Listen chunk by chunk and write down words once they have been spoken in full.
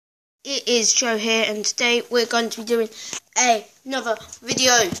It is Joe here, and today we're going to be doing another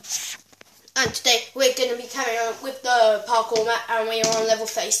video. And today we're going to be carrying on with the parkour map, and we are on level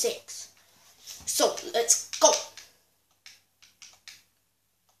 36. So let's go.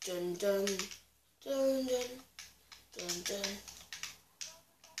 Dun dun dun dun dun dun.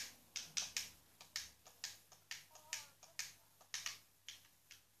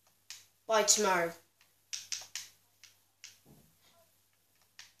 By tomorrow.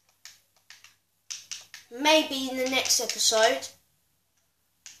 Maybe in the next episode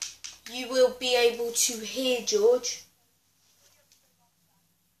you will be able to hear George.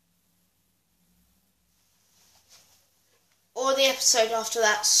 Or the episode after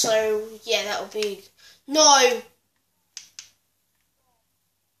that, so yeah, that'll be... No!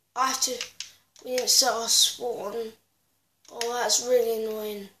 I have to... We didn't set our spawn. Oh, that's really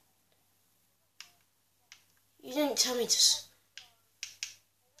annoying. You didn't tell me to...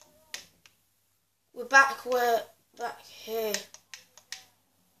 We're back here.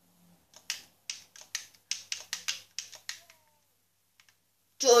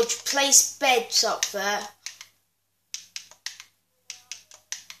 George, place beds up there.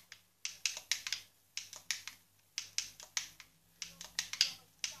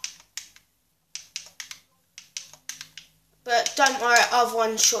 But don't worry, I've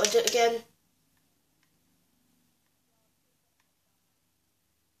one-shotted it again.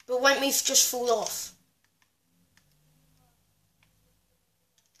 But won't we just fall off?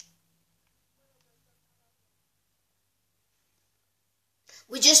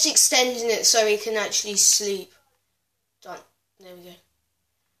 We're just extending it so we can actually sleep. Done. There we go.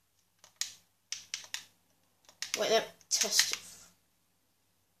 Wait, let me test it.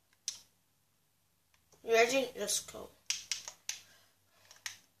 You ready? Let's go.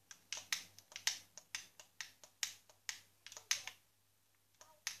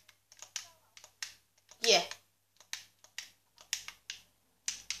 Yeah.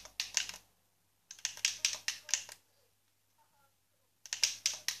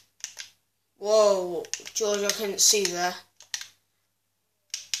 Whoa, George, I couldn't see there.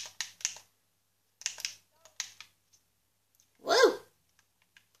 Whoa.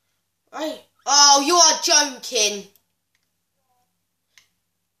 Right. Oh, you are joking.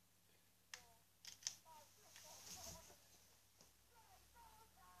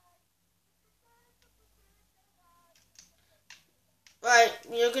 Right,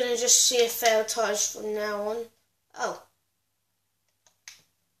 you're going to just see a failed touch from now on. Oh.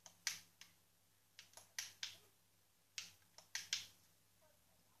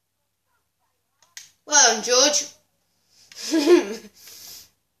 Well done, George.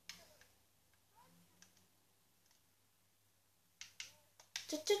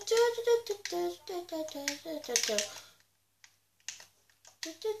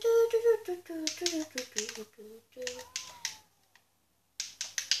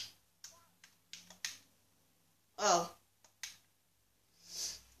 Oh.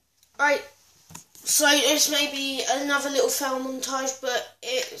 Right. So this may be another little fail montage, but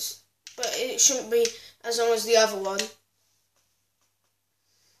it shouldn't be as long as the other one.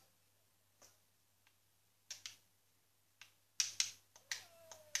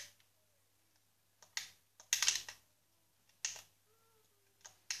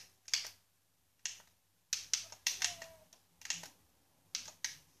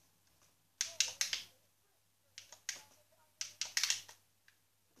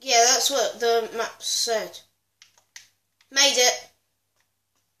 Yeah, that's what the map said. Made it.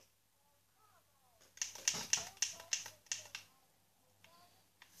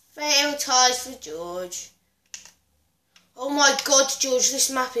 Fail ties for George. Oh my god, George,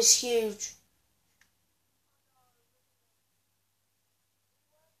 this map is huge.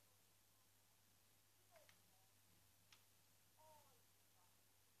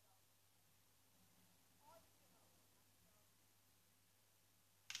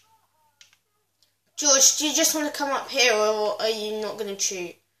 George, do you just want to come up here, or are you not going to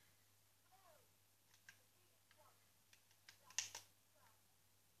shoot?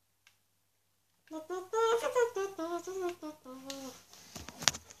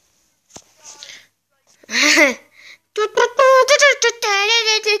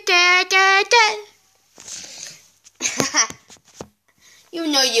 You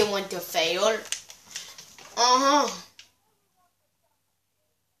know you want to fail.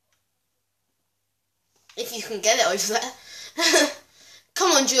 If you can get it over there.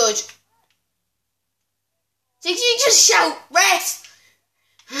 Come on, George. Did you just shout rest?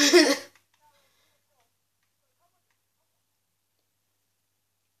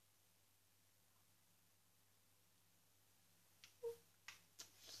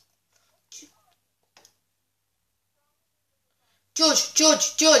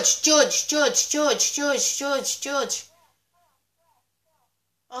 George.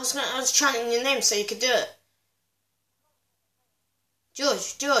 I was chanting your name so you could do it.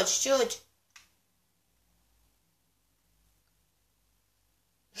 George.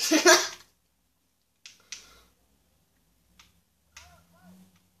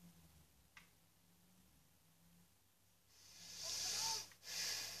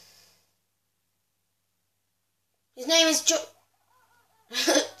 His name is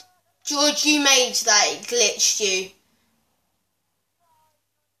George, you made that, it glitched you.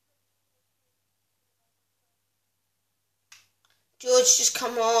 George, just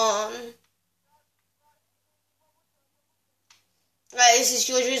come on. Right, this is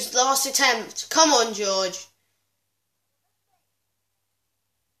George's last attempt. Come on, George.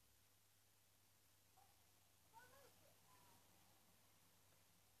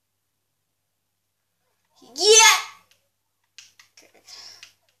 Yeah!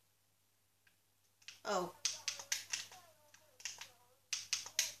 Oh.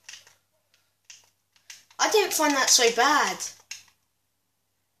 I didn't find that so bad.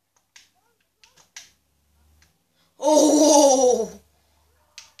 Oh!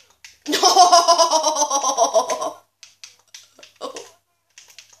 No!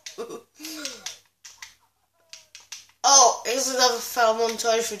 Oh, here's another fail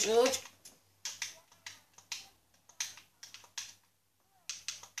montage for George.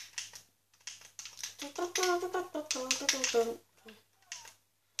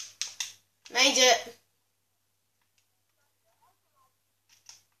 Made it.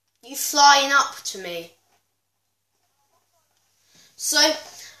 You flying up to me. So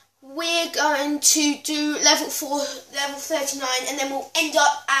we're going to do level 39, and then we'll end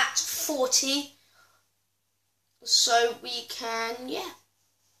up at 40. So we can, yeah.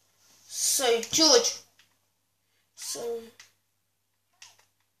 So George.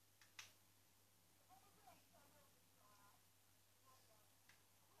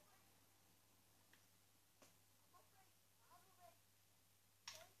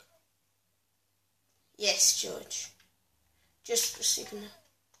 Yes, George. Just a second.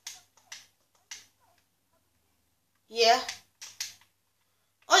 Yeah.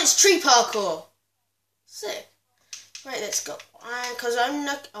 Oh, it's tree parkour. Sick. Right, let's go. Cause I'm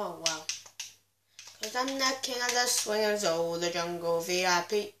not. Oh wow. Cause I'm the king of the swingers, oh the jungle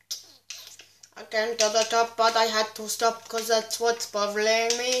VIP. I came to the top, but I had to stop, cause that's what's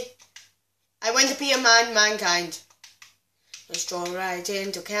bothering me. I want to be a mankind. Let's draw right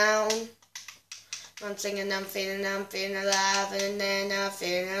into count. I'm singing, I'm feeling alive, and then I'm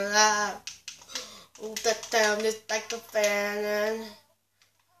feeling alive. Oh, that town is like a fan.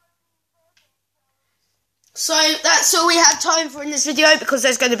 So that's all we have time for in this video, because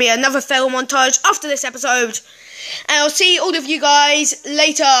there's going to be another fail montage after this episode. And I'll see all of you guys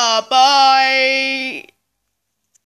later. Bye.